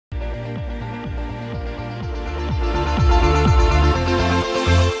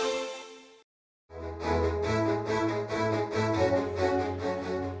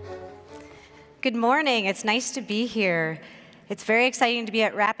Good morning. It's nice to be here. It's very exciting to be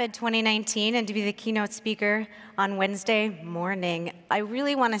at Rapid 2019 and to be the keynote speaker on Wednesday morning. I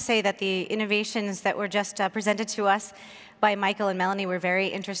really want to say that the innovations that were just presented to us by Michael and Melanie were very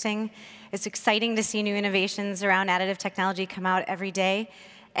interesting. It's exciting to see new innovations around additive technology come out every day.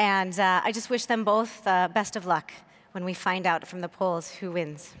 And I just wish them both best of luck when we find out from the polls who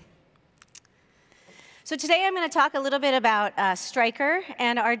wins. So today I'm going to talk a little bit about Stryker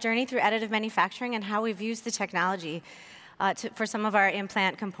and our journey through additive manufacturing and how we've used the technology for some of our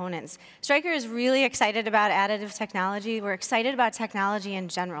implant components. Stryker is really excited about additive technology. We're excited about technology in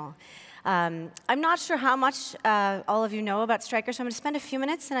general. I'm not sure how much all of you know about Stryker, so I'm going to spend a few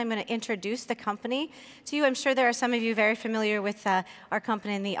minutes and I'm going to introduce the company to you. I'm sure there are some of you very familiar with our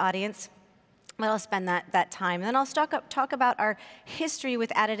company in the audience. But I'll spend that time. And then I'll talk about our history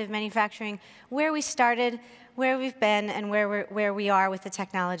with additive manufacturing, where we started, where we've been, and where we are with the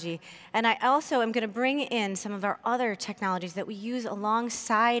technology. And I also am going to bring in some of our other technologies that we use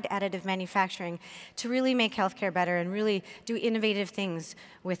alongside additive manufacturing to really make healthcare better and really do innovative things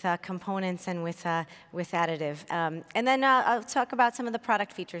with components and with additive. And then I'll talk about some of the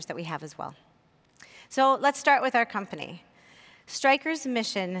product features that we have as well. So let's start with our company. Stryker's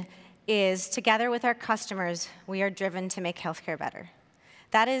mission is, together with our customers, we are driven to make healthcare better.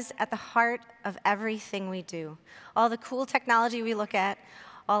 That is at the heart of everything we do. All the cool technology we look at,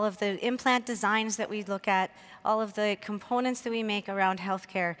 all of the implant designs that we look at, all of the components that we make around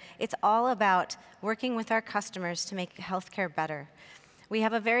healthcare, it's all about working with our customers to make healthcare better. We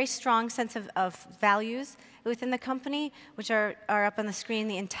have a very strong sense of values within the company, which are up on the screen: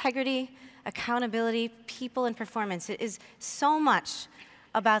 the integrity, accountability, people, and performance. It is so much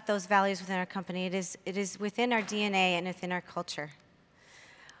about those values within our company. It is within our DNA and within our culture.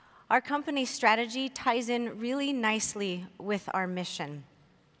 Our company strategy ties in really nicely with our mission.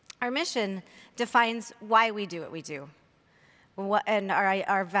 Our mission defines why we do what we do. And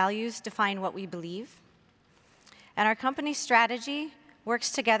our values define what we believe. And our company strategy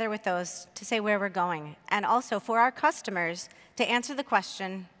works together with those to say where we're going. And also for our customers to answer the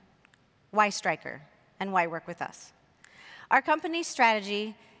question, why Stryker and why work with us? Our company's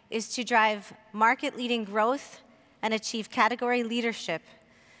strategy is to drive market-leading growth and achieve category leadership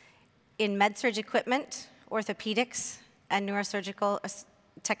in med-surg equipment, orthopedics, and neurosurgical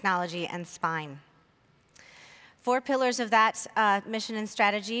technology and spine. 4 pillars of that mission and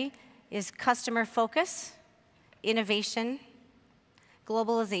strategy is customer focus, innovation,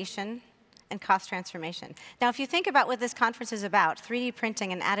 globalization, and cost transformation. Now, if you think about what this conference is about, 3D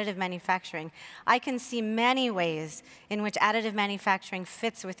printing and additive manufacturing, I can see many ways in which additive manufacturing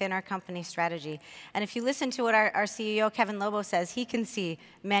fits within our company strategy. And if you listen to what our CEO, Kevin Lobo, says, he can see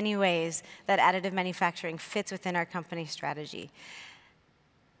many ways that additive manufacturing fits within our company strategy.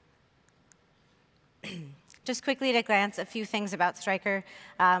 Just quickly at a glance, a few things about Stryker.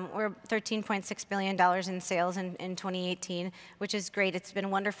 We're $13.6 billion in sales in 2018, which is great. It's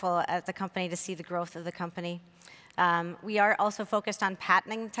been wonderful at the company to see the growth of the company. We are also focused on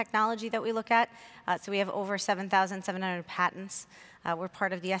patenting technology that we look at. So we have over 7,700 patents. We're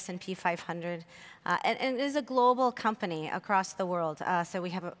part of the S&P 500. And it is a global company across the world. So we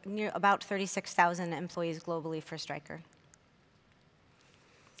have about 36,000 employees globally for Stryker.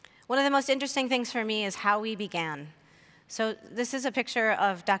 One of the most interesting things for me is how we began. So this is a picture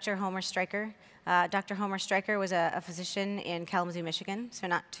of Dr. Homer Stryker. Dr. Homer Stryker was a physician in Kalamazoo, Michigan, so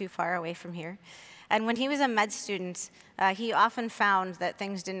not too far away from here. And when he was a med student, he often found that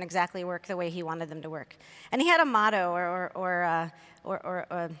things didn't exactly work the way he wanted them to work. And he had a motto or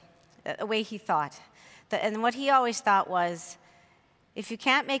a way he thought. And what he always thought was, if you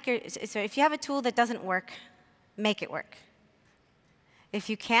have a tool that doesn't work, make it work. If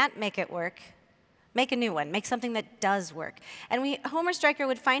you can't make it work, make a new one. Make something that does work. And Homer Stryker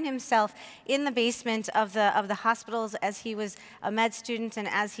would find himself in the basement of the hospitals as he was a med student and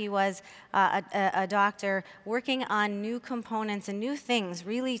as he was a doctor, working on new components and new things,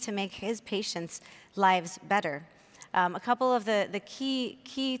 really to make his patients' lives better. A couple of the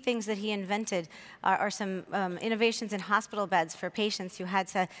key things that he invented are some innovations in hospital beds for patients who had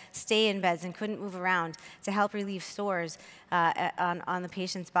to stay in beds and couldn't move around to help relieve sores on the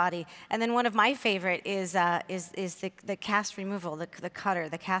patient's body. And then one of my favorite is the cast removal, the cutter,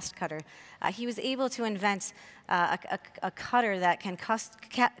 the cast cutter. He was able to invent a cutter that can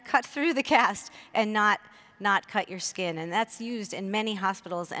cut through the cast and not cut your skin. And that's used in many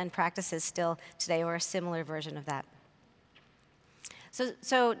hospitals and practices still today, or a similar version of that.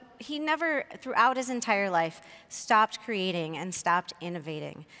 So he never, throughout his entire life, stopped creating and stopped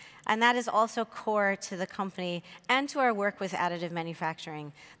innovating. And that is also core to the company and to our work with additive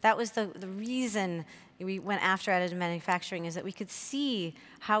manufacturing. That was the reason we went after additive manufacturing, is that we could see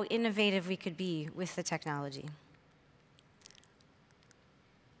how innovative we could be with the technology.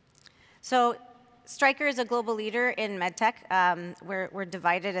 So Stryker is a global leader in medtech. We're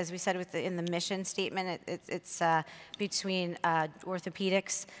divided, as we said, in the mission statement. It's between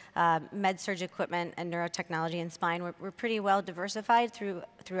orthopedics, med-surg equipment, and neurotechnology and spine. We're pretty well diversified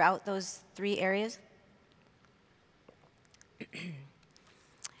throughout those three areas.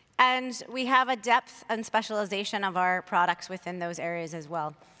 And we have a depth and specialization of our products within those areas as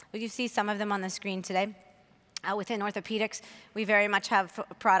well. You see some of them on the screen today. Within orthopedics, we very much have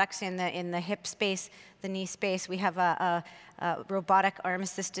products in the hip space, the knee space. We have a robotic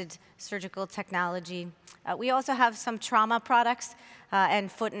arm-assisted surgical technology. We also have some trauma products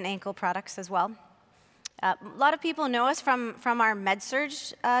and foot and ankle products as well. A lot of people know us from our med-surg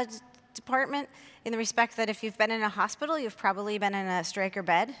department, in the respect that if you've been in a hospital, you've probably been in a Stryker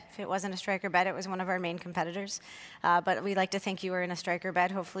bed. If it wasn't a Stryker bed, it was one of our main competitors. But we like to think you were in a Stryker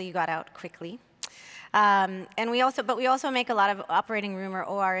bed. Hopefully you got out quickly. And we also make a lot of operating room or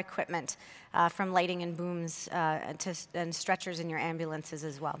OR equipment, from lighting and booms and stretchers in your ambulances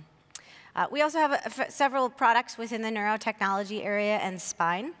as well. We also have several products within the neurotechnology area and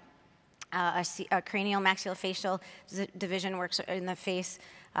spine. A cranial maxillofacial division works in the face,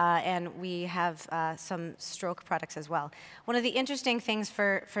 and we have some stroke products as well. One of the interesting things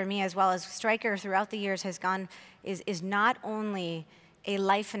for me as well as Stryker throughout the years is not only a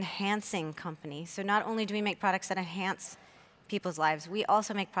life-enhancing company. So not only do we make products that enhance people's lives, we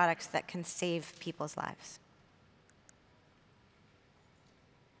also make products that can save people's lives.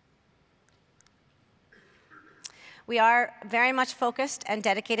 We are very much focused and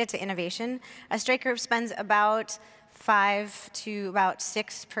dedicated to innovation. Stryker spends about 5 to about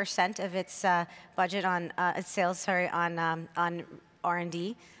 6% of its budget on its sales, on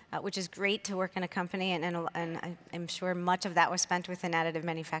R&D. Which is great to work in a company, and I'm sure much of that was spent within additive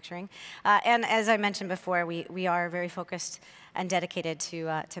manufacturing. And as I mentioned before, we are very focused and dedicated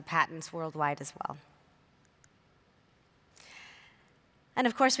to patents worldwide as well. And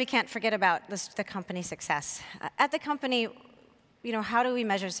of course, we can't forget about the company success. At the company, how do we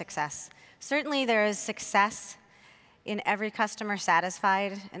measure success? Certainly there is success in every customer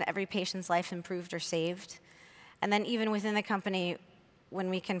satisfied and every patient's life improved or saved. And then even within the company, when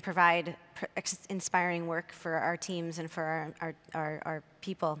we can provide inspiring work for our teams and for our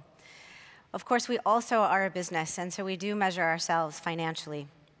people. Of course, we also are a business, and so we do measure ourselves financially.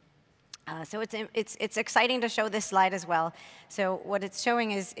 So it's exciting to show this slide as well. So what it's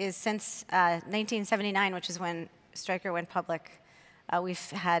showing is since 1979, which is when Stryker went public, we've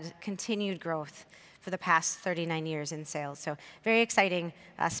had continued growth for the past 39 years in sales. So very exciting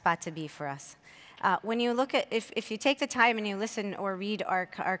spot to be for us. When you look at, if you take the time and you listen or read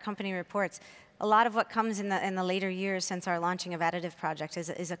our company reports, a lot of what comes in the later years since our launching of Additive Project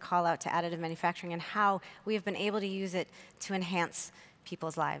is a call out to additive manufacturing and how we have been able to use it to enhance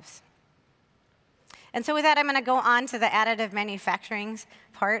people's lives. And so with that, I'm going to go on to the additive manufacturing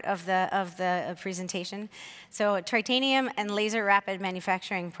part of the presentation. So Tritanium and laser rapid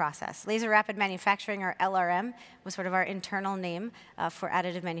manufacturing process. Laser rapid manufacturing, or LRM, was sort of our internal name for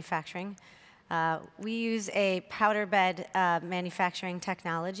additive manufacturing. We use a powder bed manufacturing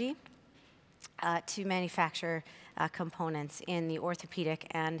technology to manufacture components in the orthopedic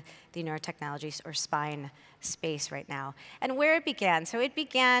and the neurotechnology or spine space right now. And where it began, so it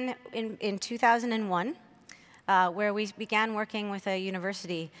began in 2001, where we began working with a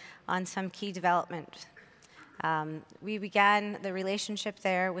university on some key development. We began the relationship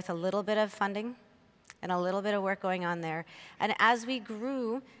there with a little bit of funding and a little bit of work going on there. And as we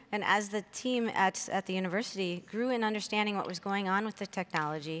grew, and as the team at the university grew in understanding what was going on with the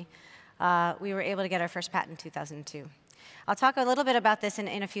technology, we were able to get our first patent in 2002. I'll talk a little bit about this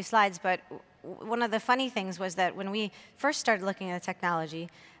in a few slides, but one of the funny things was that when we first started looking at the technology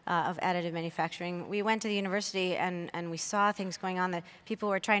of additive manufacturing, we went to the university and we saw things going on that people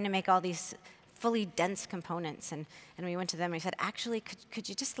were trying to make all these fully dense components. And we went to them and we said, actually, could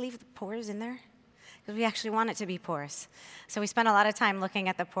you just leave the pores in there? Because we actually want it to be porous. So we spent a lot of time looking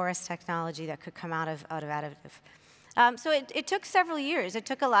at the porous technology that could come out of additive. So it took several years. It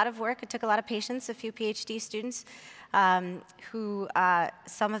took a lot of work. It took a lot of patience, a few PhD students who,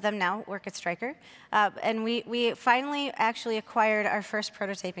 some of them now work at Stryker. And we finally actually acquired our first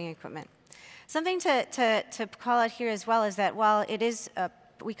prototyping equipment. Something to call out here as well is that while it is,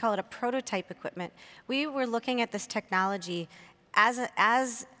 we call it a prototype equipment, we were looking at this technology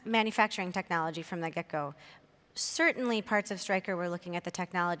as manufacturing technology from the get-go. certainly parts of Stryker were looking at the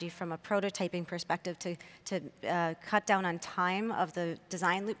technology from a prototyping perspective to cut down on time of the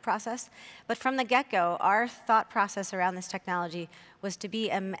design loop process. But from the get-go, our thought process around this technology was to be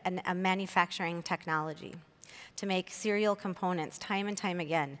a manufacturing technology, to make serial components time and time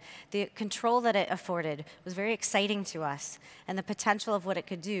again. The control that it afforded was very exciting to us, and the potential of what it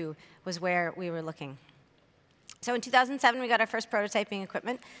could do was where we were looking. So in 2007, we got our first prototyping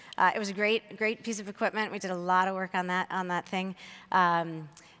equipment. It was a great piece of equipment. We did a lot of work on that thing. And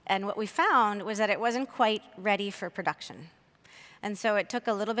what we found was that it wasn't quite ready for production. And so it took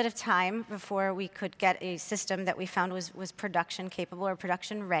a little bit of time before we could get a system that we found was production capable or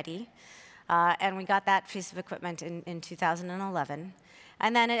production ready. And we got that piece of equipment in 2011.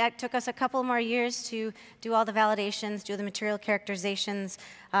 And then it took us a couple more years to do all the validations, do the material characterizations,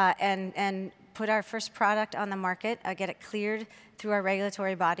 and put our first product on the market, get it cleared through our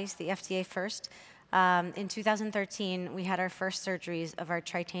regulatory bodies, the FDA first. In 2013, we had our first surgeries of our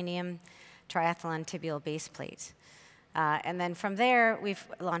Tritanium triathlon tibial base plate. And then from there, we've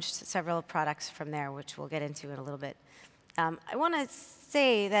launched several products from there, which we'll get into in a little bit. I want to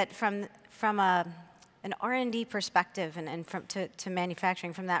say that from an R&D perspective and to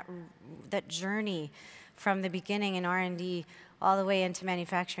manufacturing, from that journey from the beginning in R&D all the way into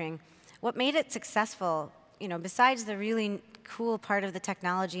manufacturing, what made it successful, besides the really cool part of the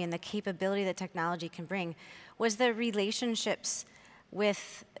technology and the capability that technology can bring, was the relationships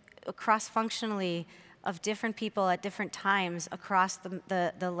with cross-functionally of different people at different times across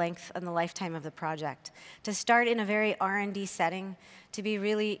the length and the lifetime of the project. To start in a very R&D setting, to be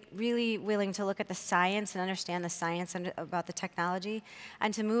really, really willing to look at the science and understand the science about the technology,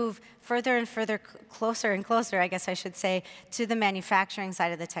 and to move further and further, closer and closer, I guess I should say, to the manufacturing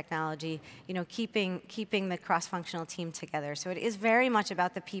side of the technology, keeping the cross-functional team together. So it is very much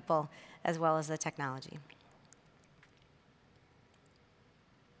about the people as well as the technology.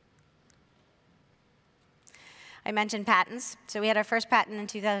 I mentioned patents. So we had our first patent in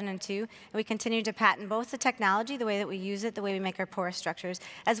 2002, and we continued to patent both the technology, the way that we use it, the way we make our porous structures,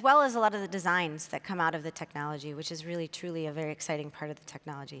 as well as a lot of the designs that come out of the technology, which is really, truly a very exciting part of the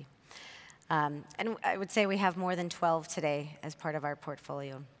technology. And I would say we have more than 12 today as part of our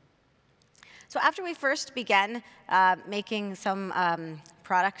portfolio. So after we first began making some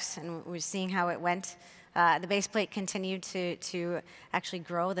products and we were seeing how it went, the base plate continued to actually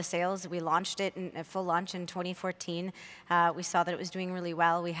grow the sales. We launched it in a full launch in 2014. We saw that it was doing really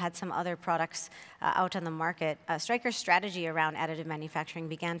well. We had some other products out on the market. Stryker's strategy around additive manufacturing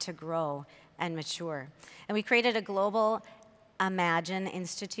began to grow and mature. And we created a global AMagine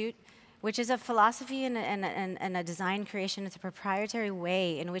Institute, which is a philosophy and a design creation. It's a proprietary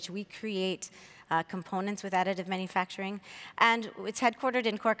way in which we create components with additive manufacturing, and it's headquartered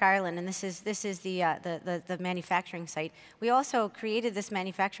in Cork, Ireland. And this is the manufacturing site. We also created this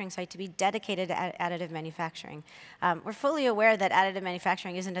manufacturing site to be dedicated to additive manufacturing. We're fully aware that additive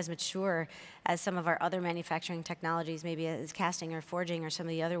manufacturing isn't as mature as some of our other manufacturing technologies, maybe as casting or forging or some of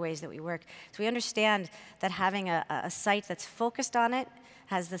the other ways that we work. So we understand that having a site that's focused on it,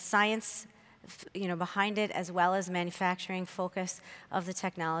 has the science behind it, as well as manufacturing focus of the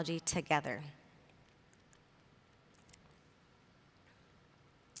technology together.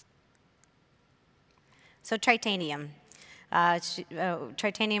 So Tritanium.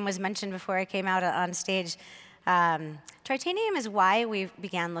 Tritanium was mentioned before I came out on stage. Tritanium is why we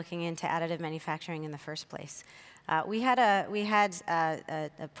began looking into additive manufacturing in the first place. We had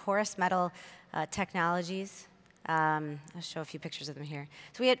a porous metal technologies. I'll show a few pictures of them here.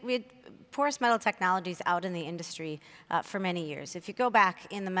 So we had porous metal technologies out in the industry for many years. If you go back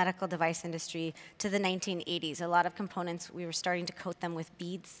in the medical device industry to the 1980s, a lot of components, we were starting to coat them with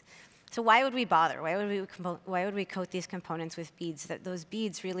beads. So why would we bother? Why would we coat these components with beads? Those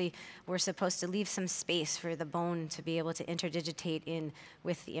beads really were supposed to leave some space for the bone to be able to interdigitate in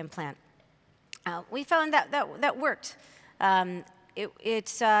with the implant. We found that worked. It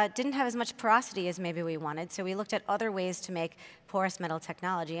didn't have as much porosity as maybe we wanted, so we looked at other ways to make porous metal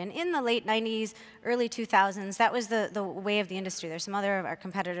technology. And in the late 90s, early 2000s, that was the way of the industry. There's some other of our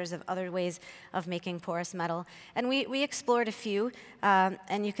competitors of other ways of making porous metal. And we explored a few,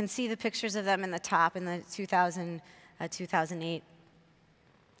 and you can see the pictures of them in the top in the 2008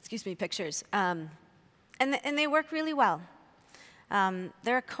 pictures. And they work really well.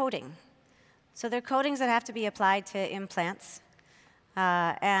 They're a coating. So they're coatings that have to be applied to implants.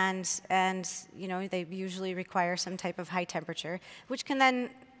 And they usually require some type of high temperature, which can then,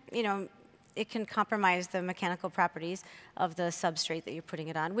 it can compromise the mechanical properties of the substrate that you're putting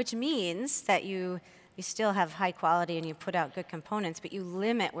it on, which means that you still have high quality and you put out good components, but you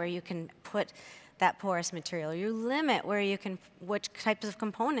limit where you can put that porous material. You limit where you can, which types of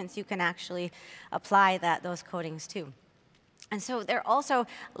components you can actually apply those coatings to. And so they're also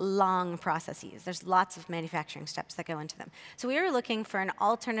long processes. There's lots of manufacturing steps that go into them. So we were looking for an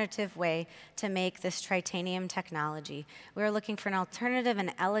alternative way to make this Tritanium technology. We were looking for an alternative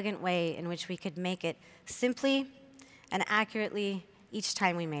and elegant way in which we could make it simply and accurately each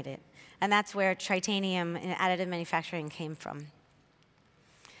time we made it. And that's where Tritanium and additive manufacturing came from.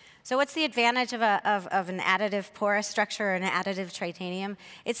 So what's the advantage of an additive porous structure or an additive Tritanium?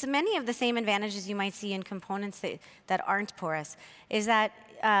 It's many of the same advantages you might see in components that aren't porous, is that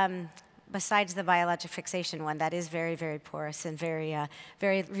besides the biologic fixation one, that is very, very porous and very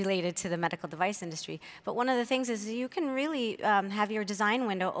related to the medical device industry. But one of the things is you can really have your design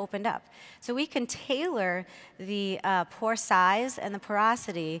window opened up. So we can tailor the pore size and the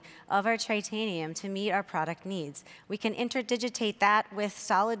porosity of our Tritanium to meet our product needs. We can interdigitate that with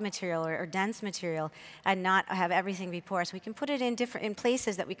solid material or dense material and not have everything be porous. We can put it in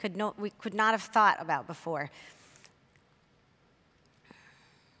places that we could not have thought about before.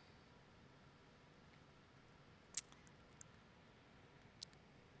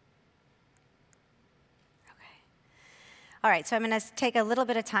 All right, so I'm going to take a little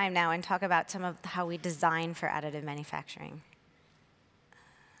bit of time now and talk about some of how we design for additive manufacturing.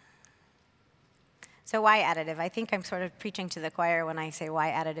 So why additive? I think I'm sort of preaching to the choir when I say why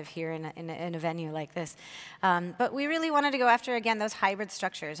additive here in a venue like this. But we really wanted to go after, again, those hybrid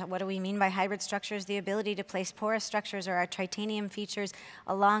structures. What do we mean by hybrid structures? The ability to place porous structures or our Tritanium features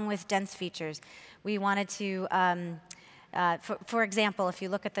along with dense features. We wanted to for example, if you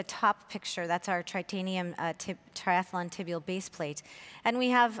look at the top picture, that's our Tritanium triathlon tibial base plate. And we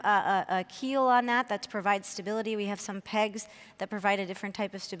have a keel on that provides stability. We have some pegs that provide a different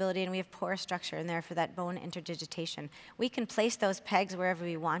type of stability, and we have porous structure in there for that bone interdigitation. We can place those pegs wherever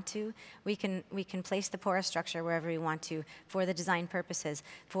we want to. We can place the porous structure wherever we want to for the design purposes,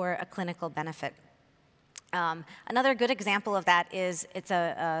 for a clinical benefit. Another good example of that is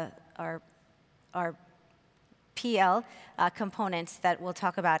our PL components that we'll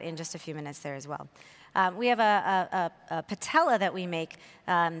talk about in just a few minutes there as well. We have a patella that we make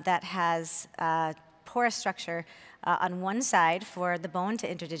that has porous structure on one side for the bone to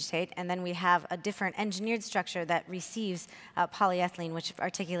interdigitate, and then we have a different engineered structure that receives polyethylene, which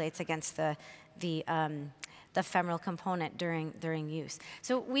articulates against the femoral component during use.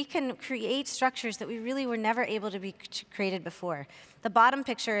 So we can create structures that we really were never able to be created before. The bottom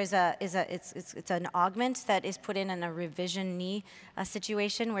picture is it's an augment that is put in a revision knee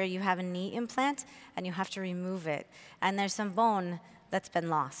situation where you have a knee implant and you have to remove it, and there's some bone that's been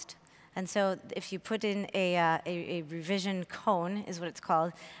lost. And so if you put in a revision cone, is what it's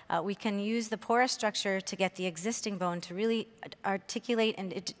called, we can use the porous structure to get the existing bone to really articulate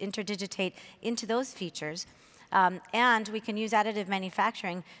and interdigitate into those features. And we can use additive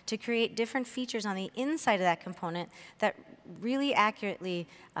manufacturing to create different features on the inside of that component that really accurately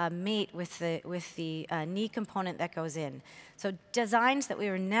mate with the knee component that goes in. So designs that we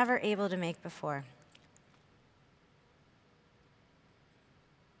were never able to make before.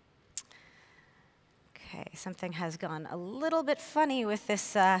 Okay, something has gone a little bit funny with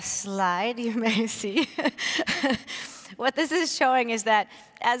this slide, you may see. What this is showing is that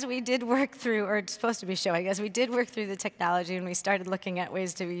as we did work through, or it's supposed to be showing, as we did work through the technology and we started looking at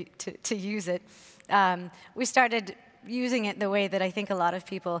ways to use it, we started using it the way that I think a lot of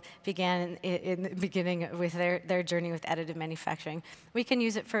people began in the beginning with their journey with additive manufacturing. We can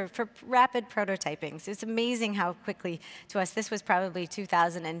use it for rapid prototyping. So it's amazing how quickly to us, this was probably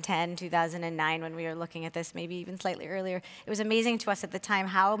 2010, 2009 when we were looking at this, maybe even slightly earlier. It was amazing to us at the time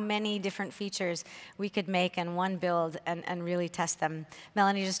how many different features we could make in one build and really test them.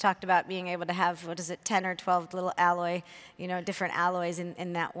 Melanie just talked about being able to have, 10 or 12 little alloy, different alloys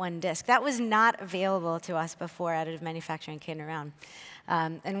in that one disc. That was not available to us before additive manufacturing came around.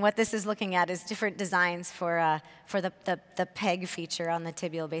 And what this is looking at is different designs for the peg feature on the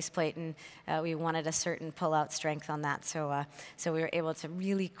tibial base plate, and we wanted a certain pull-out strength on that, so we were able to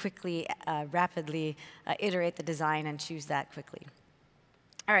really quickly, rapidly iterate the design and choose that quickly.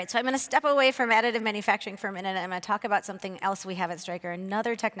 All right, so I'm going to step away from additive manufacturing for a minute, and I'm going to talk about something else we have at Stryker,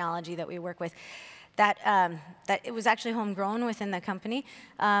 another technology that we work with that it was actually homegrown within the company,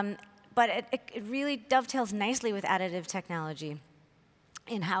 but it really dovetails nicely with additive technology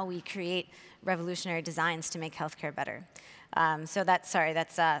in how we create revolutionary designs to make healthcare better. So that's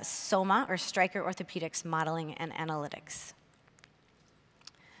SOMA, or Stryker Orthopedics Modeling and Analytics.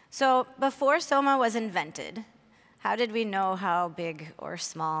 So before SOMA was invented, how did we know how big or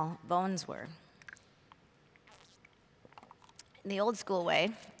small bones were? In the old school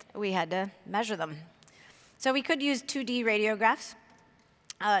way, we had to measure them. So we could use 2D radiographs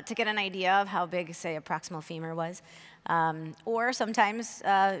to get an idea of how big, say, a proximal femur was. Or sometimes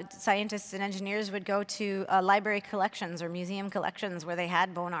scientists and engineers would go to library collections or museum collections where they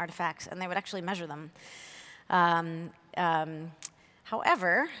had bone artifacts, and they would actually measure them.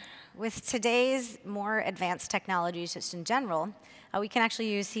 However, with today's more advanced technologies just in general, we can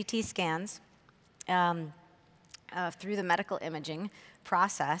actually use CT scans through the medical imaging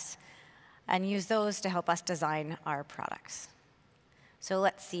process and use those to help us design our products. So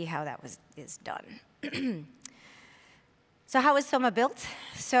let's see how that is done. So how was Soma built?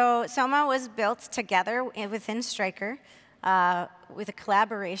 So Soma was built together within Stryker with a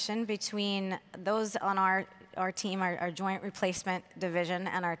collaboration between those on our team, our joint replacement division,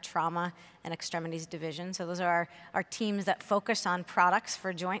 and our trauma and extremities division. So those are our teams that focus on products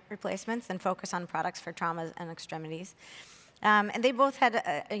for joint replacements and focus on products for traumas and extremities. And they both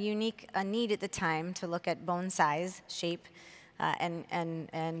had a unique need at the time to look at bone size, shape,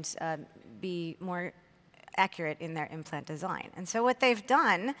 and be more accurate in their implant design. And so what they've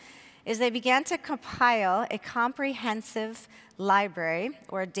done is they began to compile a comprehensive library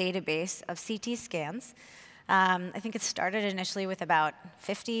or a database of CT scans. I think it started initially with about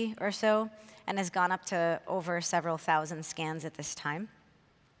 50 or so and has gone up to over several thousand scans at this time.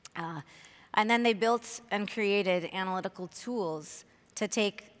 And then they built and created analytical tools to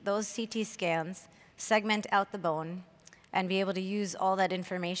take those CT scans, segment out the bone, and be able to use all that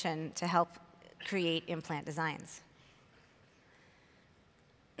information to help create implant designs.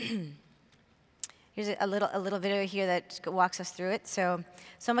 Here's a little video here that walks us through it. So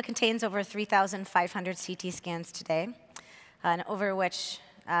Soma contains over 3,500 CT scans today, and over which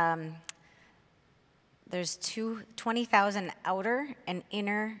there's 20,000 outer and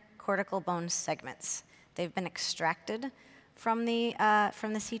inner cortical bone segments. They've been extracted from the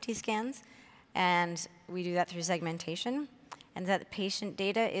CT scans, and we do that through segmentation. And that the patient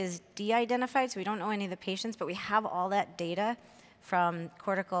data is de-identified, so we don't know any of the patients, but we have all that data from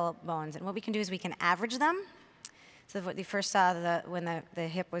cortical bones. And what we can do is we can average them. So what you first saw when the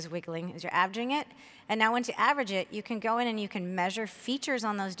hip was wiggling is you're averaging it. And now once you average it, you can go in and you can measure features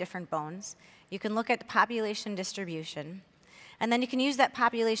on those different bones. You can look at the population distribution. And then you can use that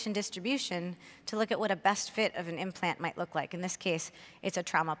population distribution to look at what a best fit of an implant might look like. In this case, it's a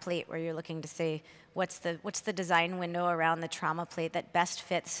trauma plate where you're looking to say what's the design window around the trauma plate that best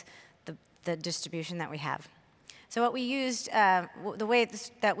fits the distribution that we have. So what we used, the way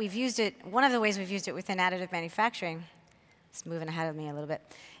that we've used it, one of the ways we've used it within additive manufacturing, it's moving ahead of me a little bit,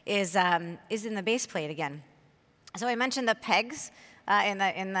 is in the base plate again. So I mentioned the pegs in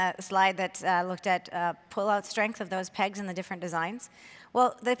the slide that looked at pull-out strength of those pegs in the different designs.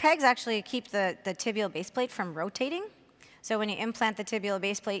 Well, the pegs actually keep the tibial base plate from rotating. So when you implant the tibial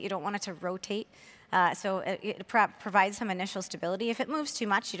base plate, you don't want it to rotate. So it provides some initial stability. If it moves too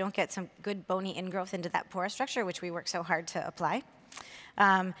much, you don't get some good bony ingrowth into that porous structure, which we work so hard to apply.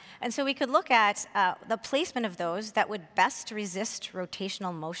 And so we could look at the placement of those that would best resist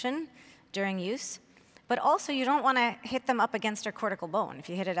rotational motion during use. But also, you don't want to hit them up against a cortical bone. If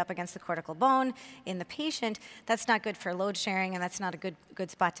you hit it up against the cortical bone in the patient, that's not good for load sharing, and that's not a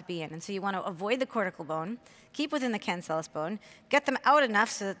good spot to be in. And so you want to avoid the cortical bone, keep within the cancellous bone, get them out enough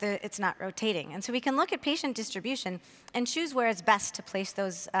so that it's not rotating. And so we can look at patient distribution and choose where it's best to place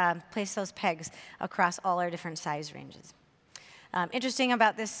those pegs across all our different size ranges. Interesting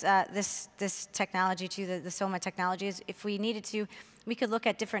about this technology, too, the Soma technology, is if we needed to, we could look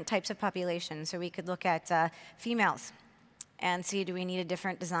at different types of population. So we could look at females and see, do we need a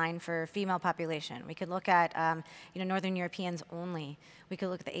different design for female population? We could look at Northern Europeans only. We could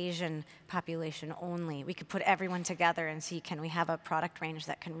look at the Asian population only. We could put everyone together and see, can we have a product range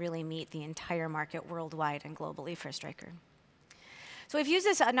that can really meet the entire market worldwide and globally for Stryker? So we've used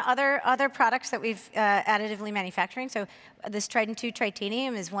this on other products that we've additively manufacturing. So this Trident 2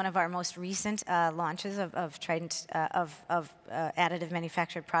 Tritanium is one of our most recent launches of Trident additive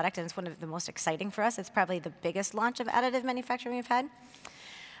manufactured product, and it's one of the most exciting for us. It's probably the biggest launch of additive manufacturing we've had.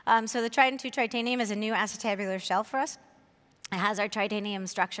 So the Trident 2 Tritanium is a new acetabular shell for us. It has our titanium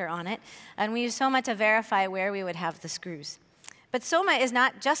structure on it, and we use Soma to verify where we would have the screws. But Soma is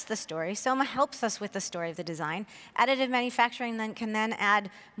not just the story. Soma helps us with the story of the design. Additive manufacturing can then add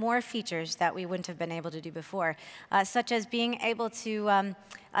more features that we wouldn't have been able to do before, such as being able to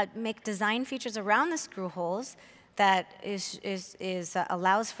make design features around the screw holes that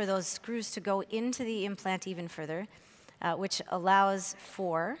allows for those screws to go into the implant even further, which allows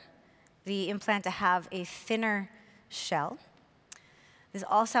for the implant to have a thinner shell. These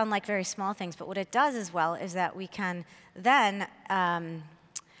all sound like very small things, but what it does as well is that we can then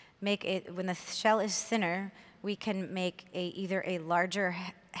make it, when the shell is thinner, we can make either a larger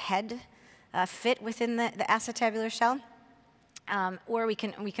head fit within the acetabular shell, or we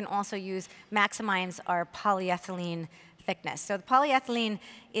can also maximize our polyethylene thickness. So the polyethylene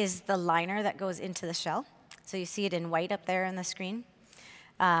is the liner that goes into the shell. So you see it in white up there on the screen.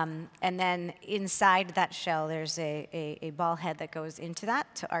 And then inside that shell, there's a ball head that goes into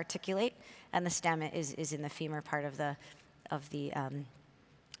that to articulate, and the stem is in the femur part of the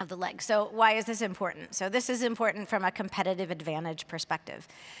leg. So why is this important? So this is important from a competitive advantage perspective.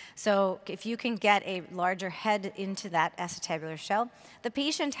 So if you can get a larger head into that acetabular shell, the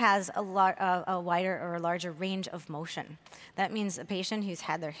patient has a wider or a larger range of motion. That means a patient who's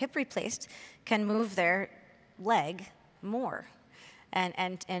had their hip replaced can move their leg more. And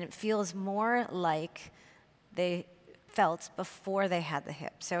it feels more like they felt before they had the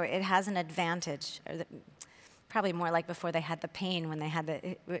hip. So it has an advantage, probably more like before they had the pain when they had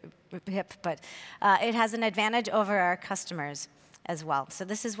the hip, but it has an advantage over our customers as well. So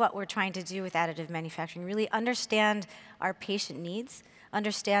this is what we're trying to do with additive manufacturing, really understand our patient needs,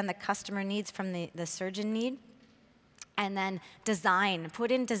 understand the customer needs from the surgeon need, and then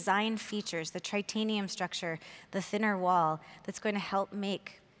put in design features, the tritanium structure, the thinner wall, that's going to help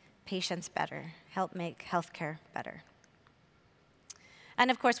make patients better, help make healthcare better.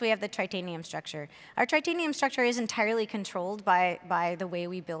 And of course, we have the tritanium structure. Our tritanium structure is entirely controlled by the way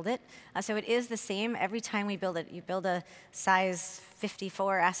we build it. So it is the same every time we build it. You build a size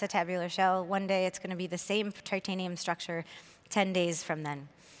 54 acetabular shell, one day it's going to be the same titanium structure 10 days from then.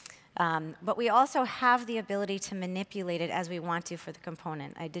 But we also have the ability to manipulate it as we want to for the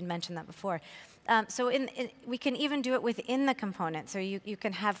component. I did mention that before. So we can even do it within the component. So you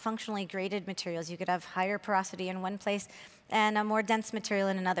can have functionally graded materials. You could have higher porosity in one place and a more dense material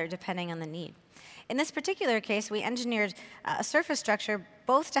in another, depending on the need. In this particular case, we engineered a surface structure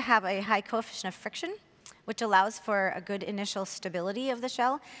both to have a high coefficient of friction, which allows for a good initial stability of the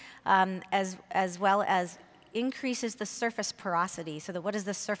shell, as well as increases the surface porosity. So what is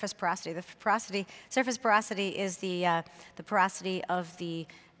the surface porosity? Surface porosity is the porosity of the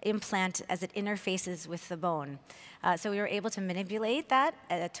implant as it interfaces with the bone. So we were able to manipulate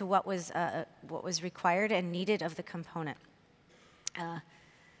that to what was required and needed of the component.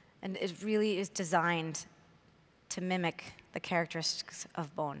 And it really is designed to mimic the characteristics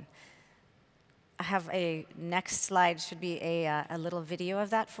of bone. I have a next slide, should be a little video of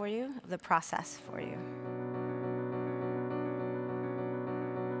that for you, of the process for you.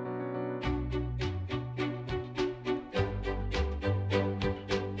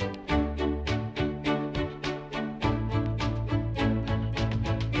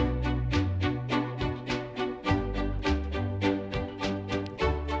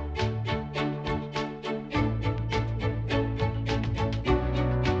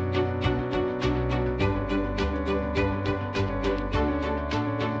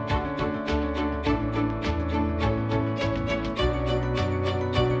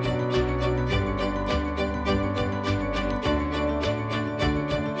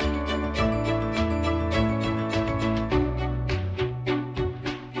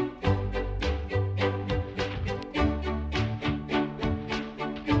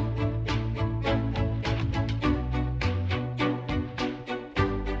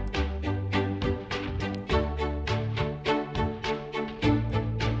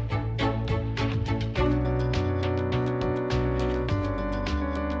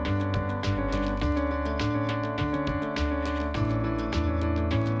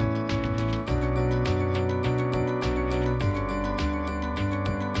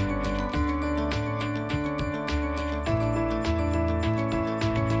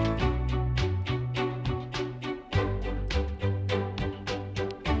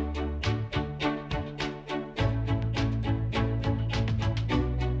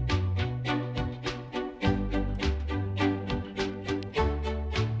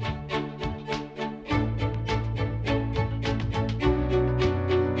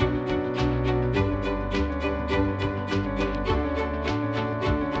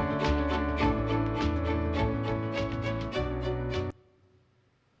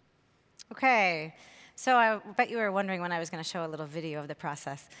 Okay, so I bet you were wondering when I was going to show a little video of the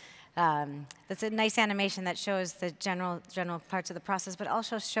process. That's a nice animation that shows the general parts of the process, but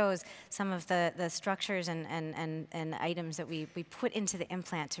also shows some of the structures and items that we put into the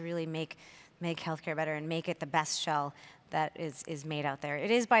implant to really make healthcare better and make it the best shell that is made out there. It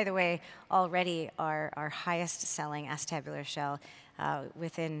is, by the way, already our highest selling acetabular shell.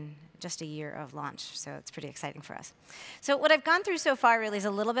 within just a year of launch, so it's pretty exciting for us. So what I've gone through so far really is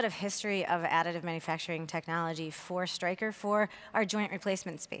a little bit of history of additive manufacturing technology for Stryker for our joint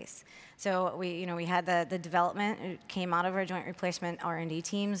replacement space. So we had the development, it came out of our joint replacement R&D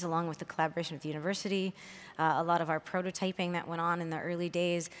teams along with the collaboration with the university, a lot of our prototyping that went on in the early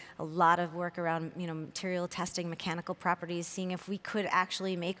days, a lot of work around material testing, mechanical properties, seeing if we could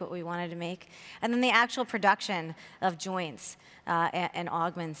actually make what we wanted to make, and then the actual production of joints and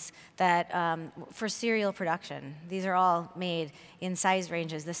augments that for serial production. These are all made in size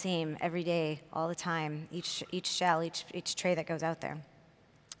ranges the same every day, all the time, each shell, each tray that goes out there.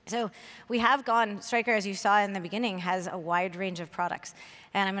 So we have gone, Stryker, as you saw in the beginning, has a wide range of products.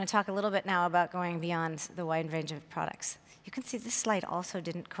 And I'm going to talk a little bit now about going beyond the wide range of products. You can see this slide also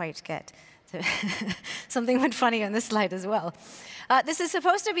didn't quite get to something went funny on this slide as well. This is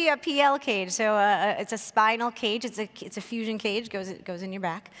supposed to be a PL cage, so it's a spinal cage. It's a fusion cage, goes in your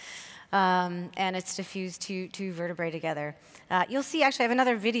back. And it's to fuse two vertebrae together. You'll see, actually, I have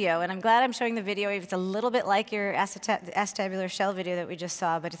another video, and I'm glad I'm showing the video. It's a little bit like your acetabular shell video that we just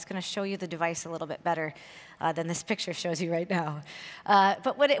saw, but it's going to show you the device a little bit better than this picture shows you right now.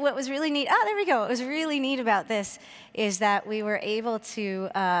 But what was really neat, there we go. What was really neat about this is that we were able to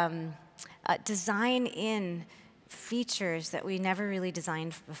design in features that we never really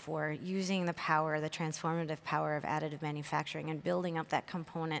designed before, using the power, the transformative power of additive manufacturing and building up that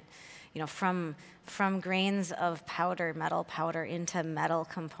component, from grains of powder, metal powder, into metal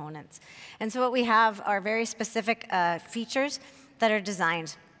components. And so what we have are very specific features that are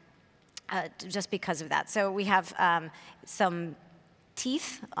designed just because of that. So we have some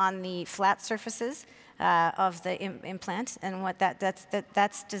teeth on the flat surfaces of the implant, and what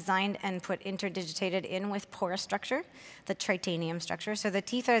that's designed and put interdigitated in with porous structure, the Tritanium structure. So the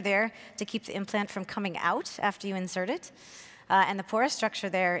teeth are there to keep the implant from coming out after you insert it, and the porous structure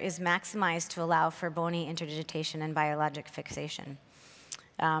there is maximized to allow for bony interdigitation and biologic fixation.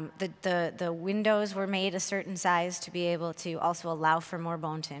 The windows were made a certain size to be able to also allow for more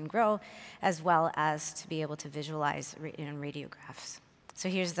bone to ingrow, as well as to be able to visualize in radiographs. So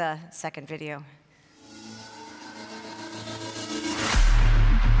here's the second video.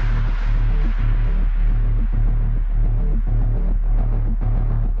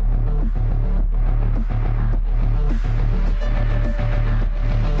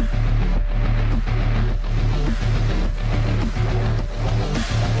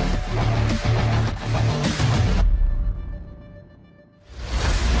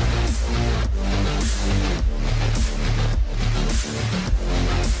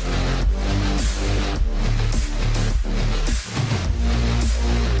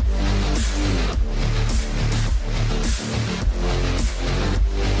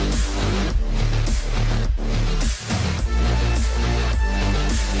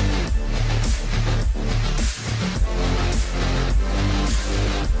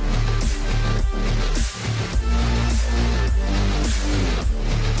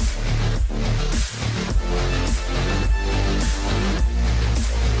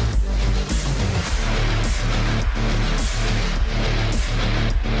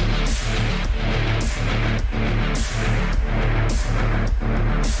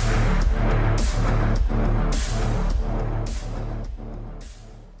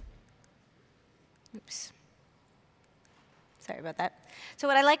 Sorry about that. So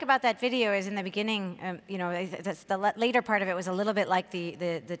what I like about that video is in the beginning, the later part of it was a little bit like the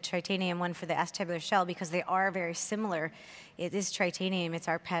Tritanium one for the acetabular shell, because they are very similar. It is Tritanium.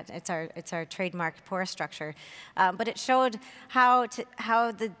 It's our trademark porous structure. But it showed how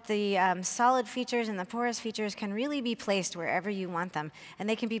the solid features and the porous features can really be placed wherever you want them, and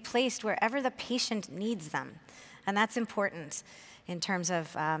they can be placed wherever the patient needs them, and that's important in terms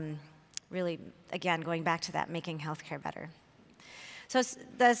of really, again, going back to that making healthcare better. So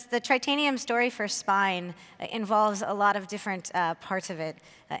the Tritanium story for spine involves a lot of different parts of it,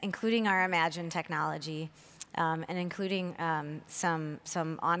 including our AMagine technology, and including some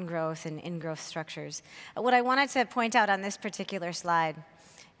on-growth and in-growth structures. What I wanted to point out on this particular slide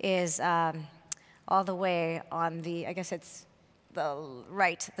is all the way on the, I guess it's the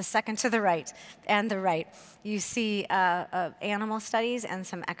right, the second to the right, and the right, you see animal studies and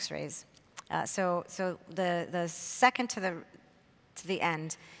some x-rays. So the second to the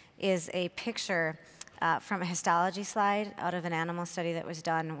end is a picture from a histology slide out of an animal study that was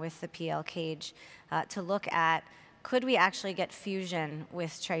done with the PL cage to look at, could we actually get fusion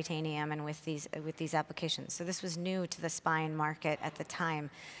with Tritanium and with these applications? So this was new to the spine market at the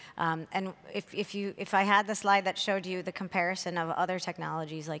time. And if I had the slide that showed you the comparison of other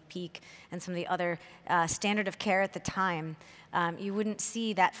technologies like PEEK and some of the other standard of care at the time, you wouldn't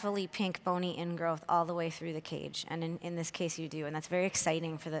see that fully pink bony ingrowth all the way through the cage. And in this case, you do, and that's very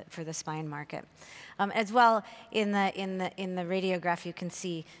exciting for the spine market. As well, in the radiograph, you can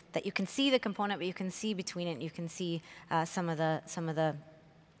see that you can see the component, but you can see between it. You can see some of the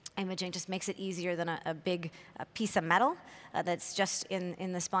imaging. Just makes it easier than a big piece of metal that's just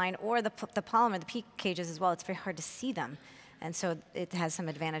in the spine, or the polymer, the PEEK cages as well. It's very hard to see them. And so it has some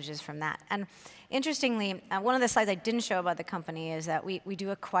advantages from that. And interestingly, one of the slides I didn't show about the company is that we do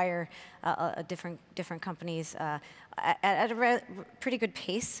acquire different companies at a pretty good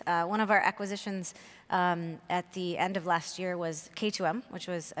pace. One of our acquisitions at the end of last year was K2M, which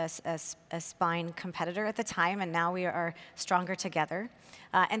was a spine competitor at the time, and now we are stronger together.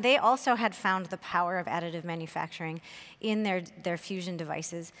 And they also had found the power of additive manufacturing in their fusion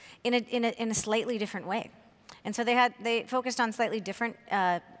devices in a slightly different way. And so they focused on slightly different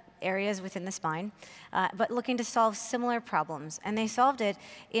areas within the spine, but looking to solve similar problems. And they solved it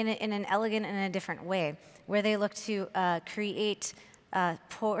in an elegant and a different way, where they looked to create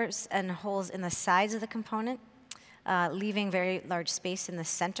pores and holes in the sides of the component, leaving very large space in the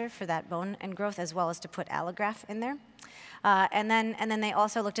center for that bone and growth, as well as to put allograft in there. And then they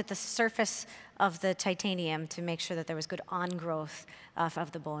also looked at the surface of the titanium to make sure that there was good on-growth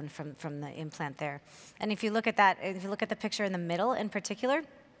of the bone from the implant there. And if you look at that, if you look at the picture in the middle in particular,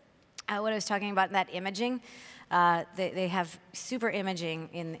 what I was talking about, that imaging, they have super imaging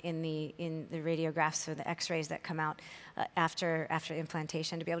in the radiographs or the X-rays that come out after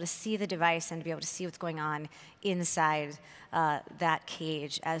implantation to be able to see the device and to be able to see what's going on inside that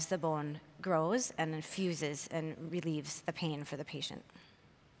cage as the bone grows and infuses and relieves the pain for the patient.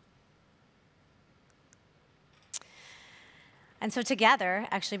 And so together,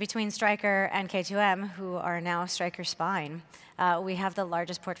 actually between Stryker and K2M, who are now Stryker Spine, we have the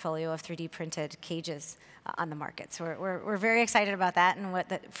largest portfolio of 3D printed cages on the market. So we're very excited about that and what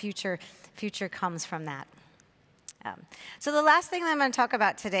the future comes from that. So the last thing that I'm going to talk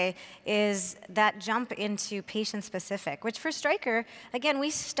about today is that jump into patient-specific, which for Stryker, again, we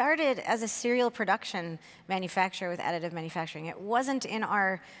started as a serial production manufacturer with additive manufacturing. It wasn't in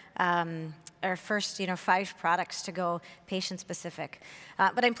our first 5 products to go patient-specific.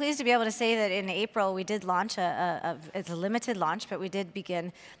 But I'm pleased to be able to say that in April, we did launch it's a limited launch, but we did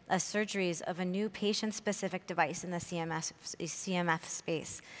begin surgeries of a new patient-specific device in the CMF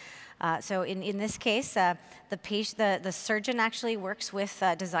space. So in this case, the surgeon actually works with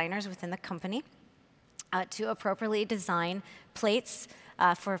designers within the company to appropriately design plates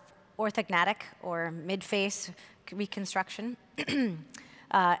for orthognatic or mid-face reconstruction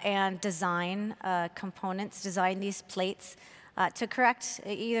and design components, design these plates to correct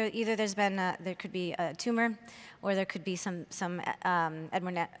either there's been there could be a tumor or there could be something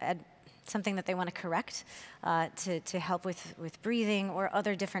that they want to correct to help with breathing or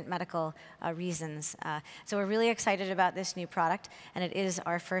other different medical reasons. So we're really excited about this new product, and it is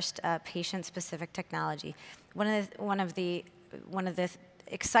our first patient-specific technology. One of the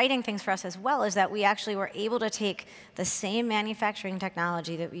exciting things for us as well is that we actually were able to take the same manufacturing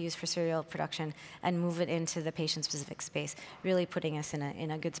technology that we use for serial production and move it into the patient-specific space, really putting us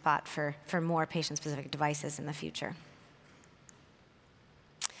in a good spot for more patient-specific devices in the future.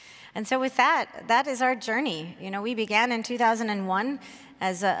 And so with that is our journey. We began in 2001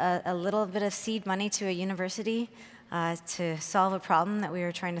 as a little bit of seed money to a university to solve a problem that we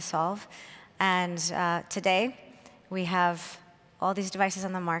were trying to solve. And today, we have all these devices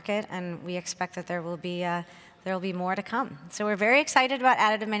on the market, and we expect that there will be more to come. So we're very excited about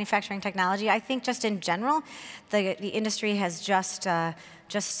additive manufacturing technology. I think just in general, the industry has just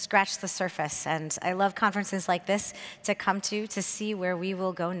scratched the surface. And I love conferences like this to come to see where we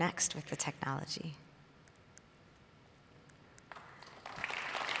will go next with the technology.